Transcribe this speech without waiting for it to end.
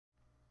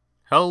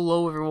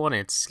Hello everyone,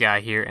 it's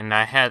Sky here, and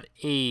I have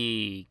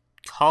a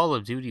Call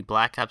of Duty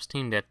Black Ops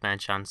Team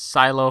Deathmatch on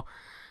Silo.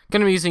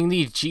 Gonna be using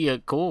the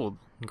gold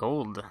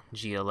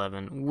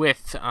G11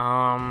 with,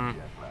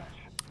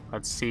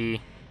 let's see,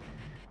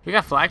 we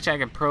got Flak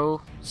Jacket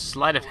Pro,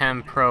 Sleight of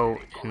Hand Pro,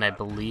 and I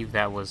believe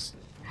that was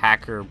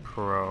Hacker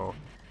Pro.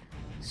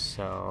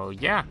 So,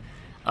 yeah.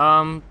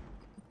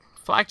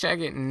 Flak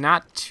Jacket,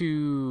 not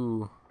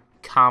too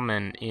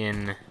common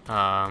in,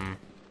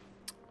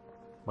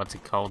 what's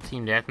it called,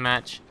 Team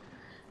Deathmatch,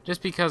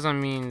 just because, I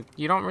mean,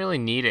 you don't really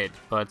need it,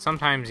 but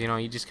sometimes, you know,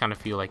 you just kind of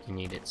feel like you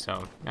need it,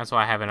 so that's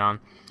why I have it on.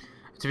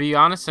 To be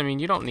honest, I mean,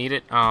 you don't need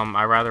it.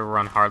 I rather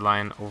run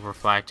Hardline over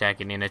Flak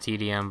Jacket in a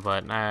TDM,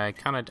 but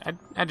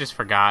I just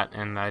forgot,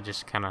 and I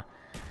just kind of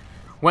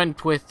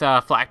went with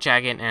Flak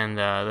Jacket, and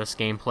this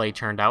gameplay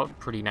turned out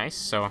pretty nice.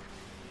 So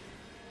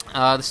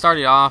to start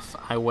it off,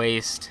 I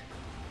waste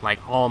like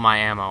all my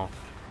ammo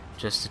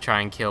just to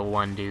try and kill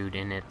one dude,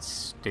 and it's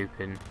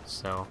stupid.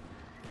 So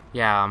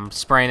yeah, I'm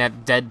spraying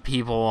at dead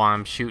people,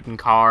 I'm shooting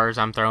cars,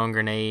 I'm throwing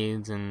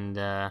grenades, and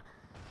I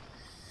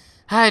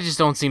just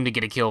don't seem to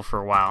get a kill for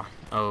a while.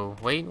 Oh,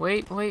 wait.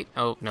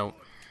 Oh, no.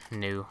 I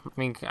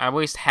mean, I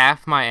waste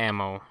half my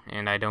ammo,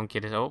 and I don't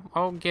get it.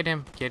 Oh, get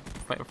him. Get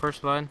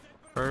first blood.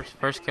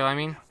 First kill, I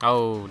mean.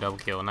 Oh, double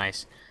kill.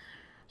 Nice.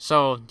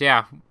 So,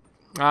 yeah.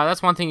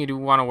 That's one thing you do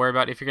want to worry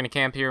about. If you're going to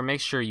camp here,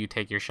 make sure you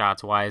take your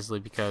shots wisely,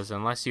 because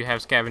unless you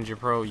have Scavenger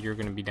Pro, you're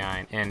going to be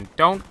dying. And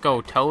don't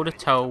go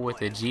toe-to-toe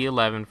with a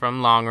G11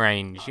 from long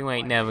range. You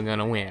ain't never going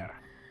to win,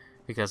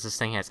 because this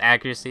thing has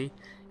accuracy,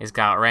 it's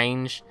got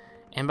range,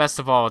 and best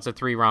of all, it's a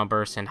 3-round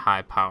burst and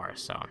high power.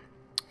 So,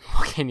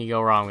 what can you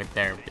go wrong with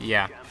there? But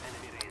yeah,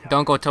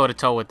 don't go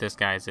toe-to-toe with this,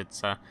 guys.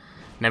 It's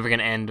never going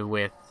to end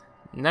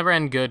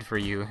good for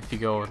you if you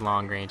go with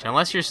long range.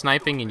 Unless you're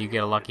sniping and you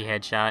get a lucky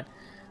headshot.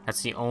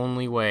 That's the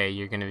only way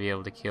you're going to be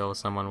able to kill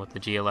someone with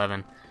the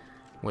G11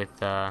 with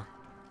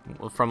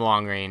from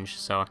long range.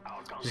 So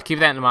just keep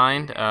that in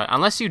mind.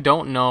 Unless you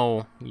don't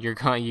know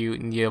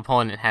the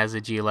opponent has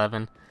a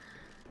G11,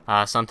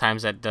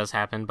 sometimes that does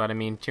happen. But I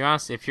mean, to be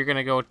honest, if you're going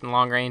to go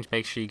long range,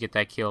 make sure you get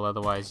that kill.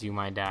 Otherwise, you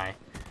might die.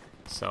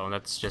 So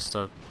that's just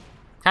a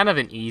kind of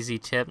an easy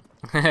tip.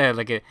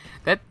 Like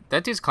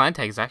that dude's clan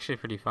tag is actually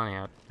pretty funny.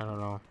 I don't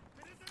know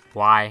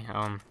why.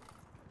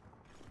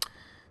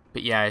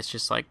 But yeah, it's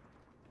just like.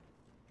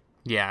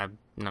 Yeah, I'm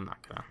not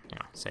gonna,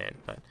 say it,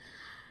 but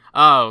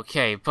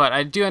okay. But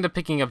I do end up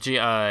picking up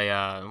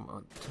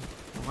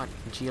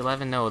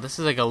G11? No, this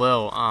is like a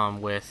little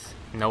with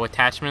no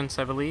attachments,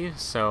 I believe.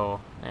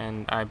 So,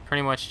 and I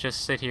pretty much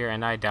just sit here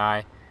and I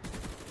die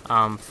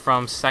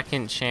from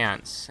second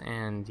chance.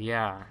 And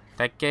yeah,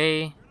 that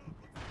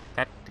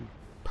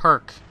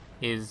perk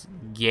is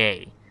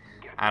gay.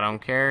 I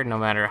don't care, no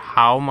matter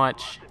how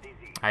much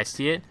I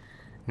see it.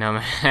 No,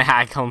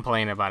 I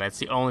complain about it. It's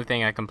the only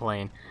thing I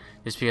complain.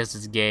 Just because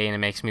it's gay and it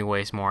makes me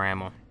waste more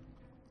ammo.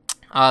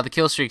 The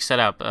kill streak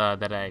setup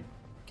that I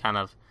kind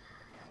of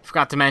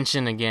forgot to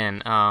mention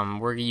again.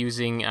 We're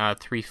using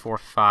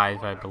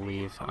 345, I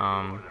believe,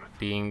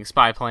 being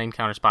spy plane,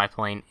 counter spy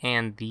plane,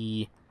 and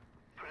the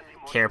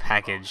care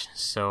package.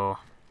 So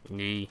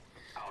we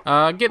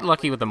get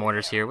lucky with the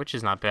mortars here, which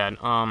is not bad.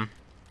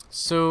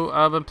 So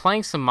I've been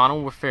playing some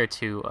Modern Warfare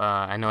 2.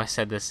 I know I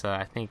said this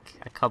I think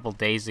a couple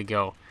days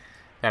ago,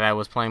 that I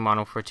was playing Modern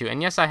Warfare 2.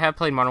 And yes, I have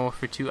played Modern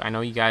Warfare 2. I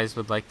know you guys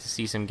would like to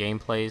see some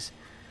gameplays.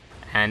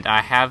 And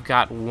I have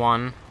got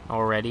one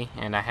already.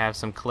 And I have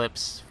some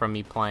clips from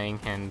me playing.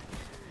 And,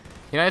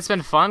 you know, it's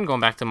been fun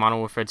going back to Modern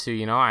Warfare 2.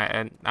 You know,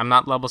 I'm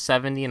not level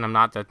 70 and I'm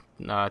not the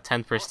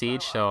 10th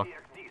prestige. So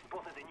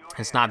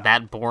it's not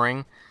that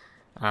boring.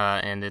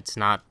 And it's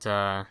not,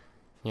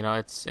 you know,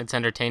 it's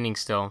entertaining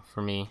still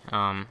for me.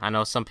 I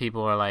know some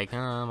people are like,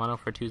 Modern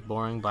Warfare 2 is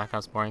boring. Black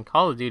Ops boring.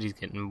 Call of Duty's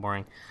getting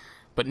boring.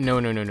 But no.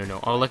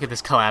 Oh, look at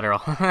this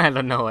collateral. I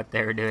don't know what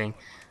they were doing.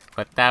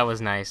 But that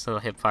was nice. Little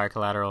hip fire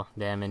collateral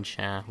damage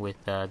with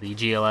the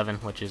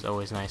G11, which is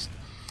always nice.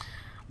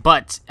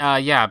 But,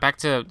 yeah, back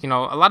to, you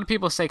know, a lot of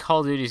people say Call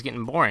of Duty is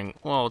getting boring.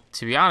 Well,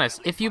 to be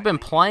honest, if you've been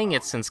playing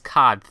it since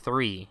COD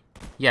 3,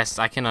 yes,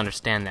 I can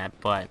understand that.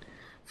 But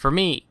for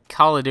me,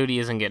 Call of Duty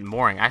isn't getting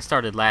boring. I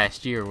started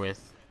last year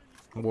with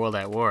World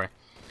at War.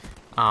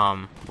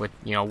 With,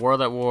 you know,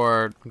 World at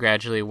War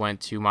gradually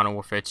went to Modern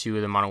Warfare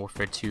 2, then Modern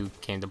Warfare 2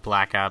 came to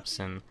Black Ops,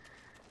 and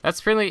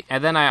that's really,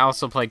 and then I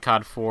also played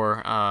COD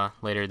 4,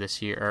 later this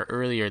year, or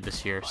earlier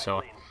this year,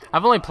 so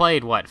I've only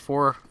played, what,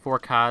 four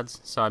CODs,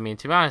 so I mean,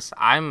 to be honest,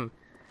 I'm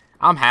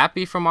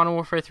happy for Modern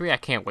Warfare 3, I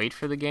can't wait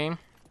for the game,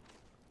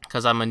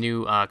 because I'm a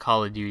new,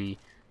 Call of Duty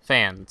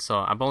fan, so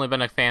I've only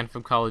been a fan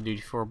from Call of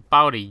Duty for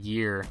about a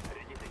year,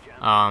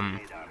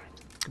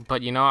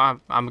 but, you know,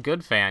 I'm a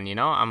good fan, you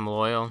know, I'm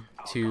loyal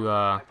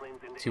to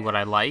what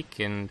I like,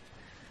 and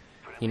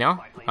you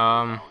know,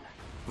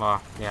 well,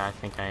 yeah, I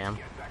think I am.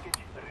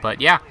 But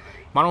yeah,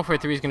 Modern Warfare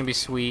 3 is gonna be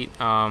sweet.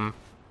 Been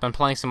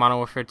playing some Modern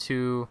Warfare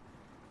 2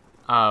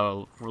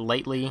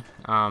 lately.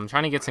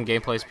 Trying to get some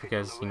gameplays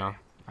because, you know,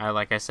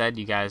 like I said,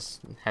 you guys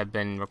have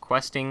been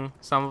requesting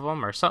some of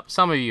them, or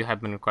some of you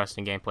have been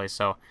requesting gameplays.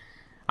 So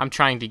I'm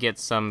trying to get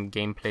some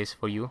gameplays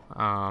for you.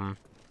 I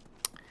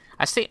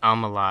say a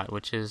lot,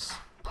 which is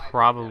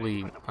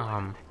probably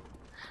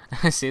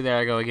see, there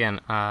I go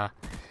again.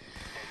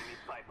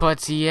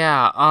 But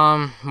yeah,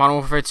 Modern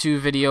Warfare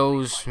 2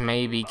 videos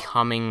may be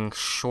coming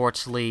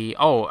shortly.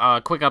 Oh,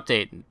 quick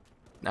update.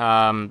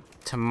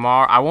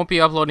 Tomorrow I won't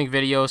be uploading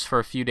videos for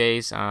a few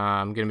days.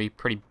 I'm gonna be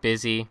pretty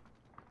busy.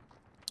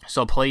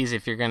 So please,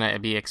 if you're gonna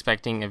be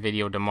expecting a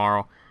video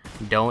tomorrow,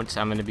 don't.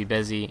 I'm gonna be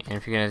busy, and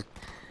if you're gonna,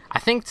 I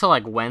think till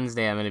like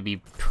Wednesday, I'm gonna be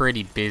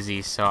pretty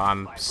busy. So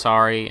I'm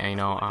sorry. I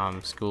know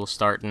school's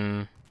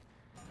starting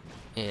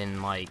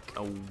in like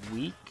a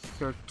week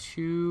or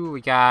two.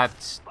 We got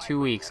 2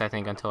 weeks, I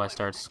think, until I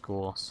start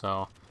school.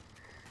 So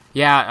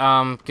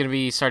yeah, gonna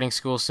be starting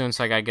school soon.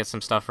 So I gotta get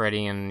some stuff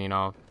ready,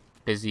 and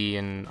busy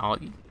and all.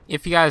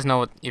 If you guys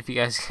know, if you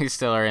guys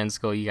still are in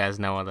school, you guys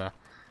know the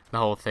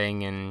whole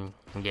thing. And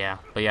yeah,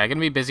 but yeah, I'm gonna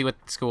be busy with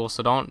school,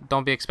 so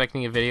don't be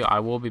expecting a video. I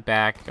will be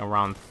back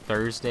around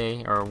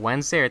Thursday or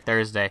Wednesday or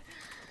Thursday.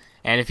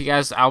 And if you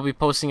guys, I'll be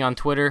posting on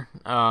Twitter.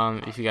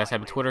 If you guys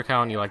have a Twitter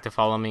account and you like to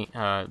follow me,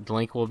 the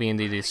link will be in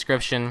the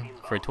description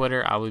for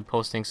Twitter. I'll be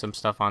posting some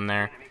stuff on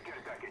there,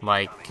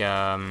 like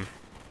I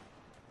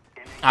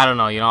don't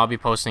know, I'll be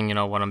posting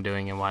what I'm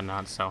doing and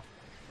whatnot. So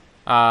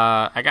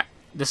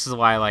this is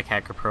why I like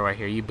Hacker Pro right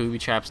here. You booby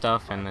trap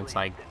stuff, and it's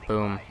like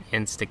boom,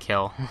 insta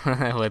kill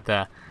with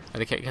the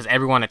because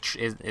everyone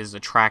is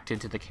attracted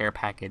to the care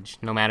package,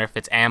 no matter if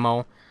it's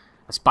ammo,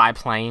 a spy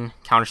plane,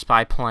 counter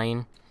spy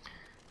plane,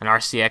 an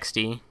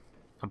RCXD,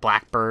 a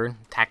Blackbird,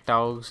 tac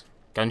dogs,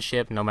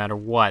 gunship. No matter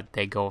what,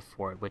 they go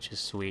for it, which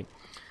is sweet.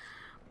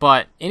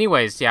 But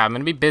anyways, yeah, I'm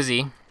gonna be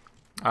busy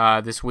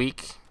this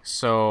week,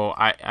 so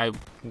I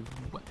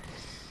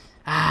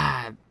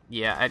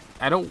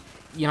don't.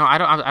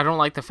 I don't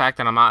like the fact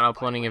that I'm not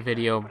uploading a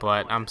video,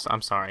 but I'm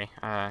sorry.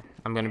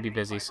 I'm gonna be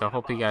busy, so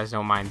hope you guys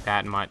don't mind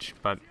that much.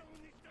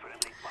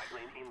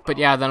 But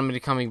yeah, then I'm gonna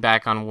be coming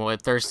back on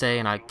Thursday,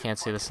 and I can't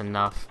say this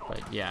enough.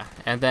 But yeah,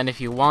 and then if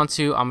you want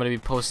to, I'm gonna be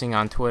posting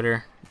on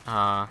Twitter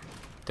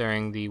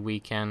during the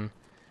weekend.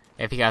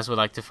 If you guys would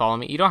like to follow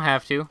me, you don't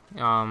have to.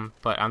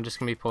 But I'm just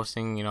gonna be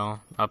posting,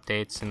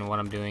 updates and what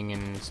I'm doing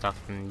and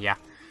stuff, and yeah.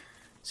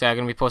 So I'm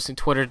gonna be posting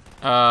Twitter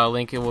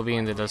link. It will be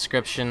in the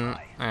description,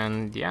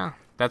 and yeah,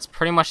 that's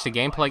pretty much the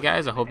gameplay,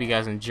 guys. I hope you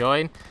guys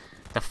enjoyed.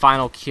 The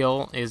final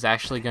kill is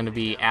actually going to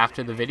be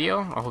after the video.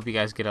 I hope you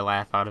guys get a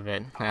laugh out of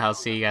it. I'll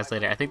see you guys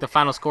later. I think the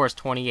final score is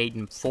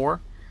 28-4.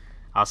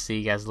 I'll see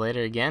you guys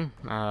later again.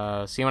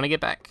 See you when I get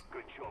back.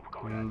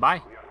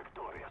 Bye.